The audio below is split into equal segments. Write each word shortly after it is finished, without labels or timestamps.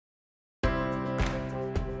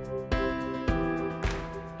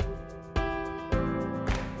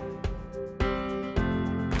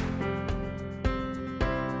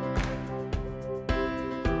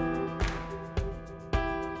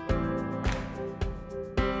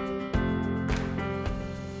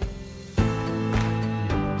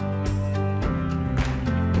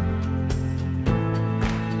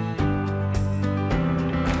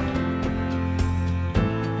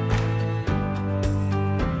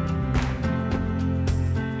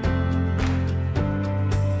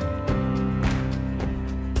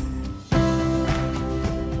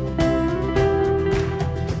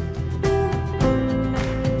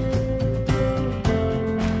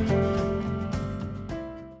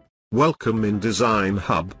Welcome in Design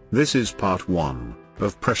Hub. This is part 1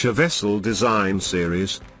 of Pressure Vessel Design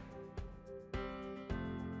Series.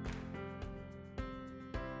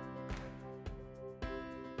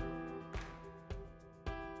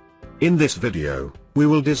 In this video, we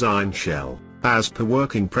will design shell as per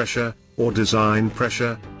working pressure or design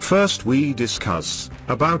pressure. First we discuss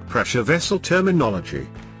about pressure vessel terminology.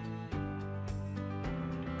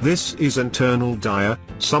 This is internal dia,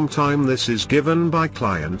 sometime this is given by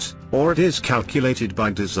client, or it is calculated by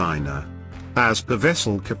designer as per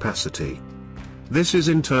vessel capacity. This is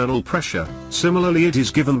internal pressure, similarly it is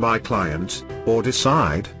given by client, or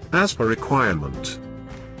decide, as per requirement.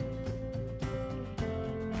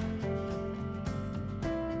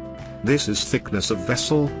 This is thickness of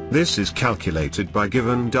vessel, this is calculated by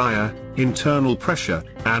given dia, internal pressure,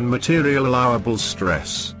 and material allowable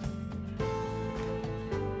stress.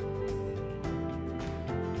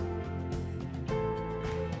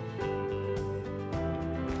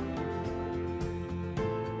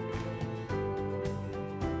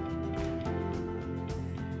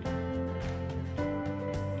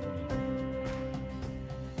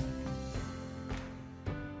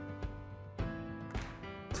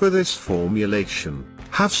 For this formulation,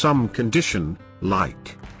 have some condition,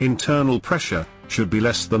 like, internal pressure, should be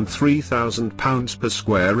less than 3,000 pounds per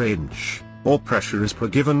square inch, or pressure is per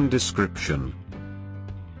given description.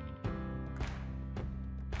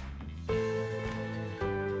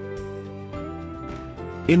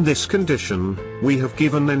 In this condition, we have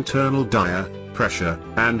given internal dia, pressure,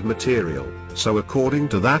 and material, so according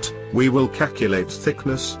to that, we will calculate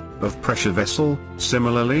thickness of pressure vessel.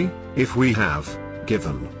 Similarly, if we have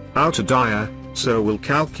given outer dia, so we'll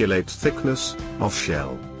calculate thickness of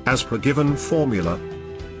shell as per given formula.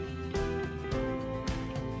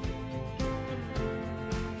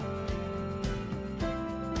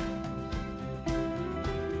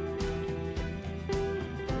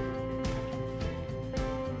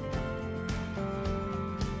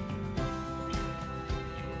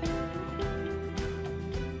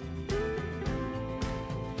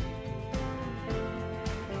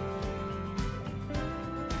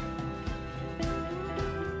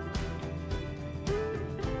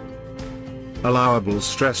 Allowable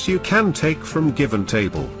stress you can take from given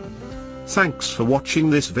table. Thanks for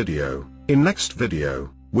watching this video. In next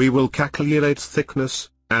video, we will calculate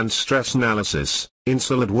thickness and stress analysis in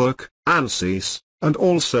Solidwork, Ansys, and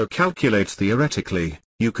also calculate theoretically.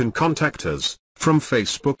 You can contact us from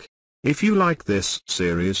Facebook. If you like this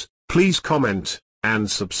series, please comment and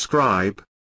subscribe.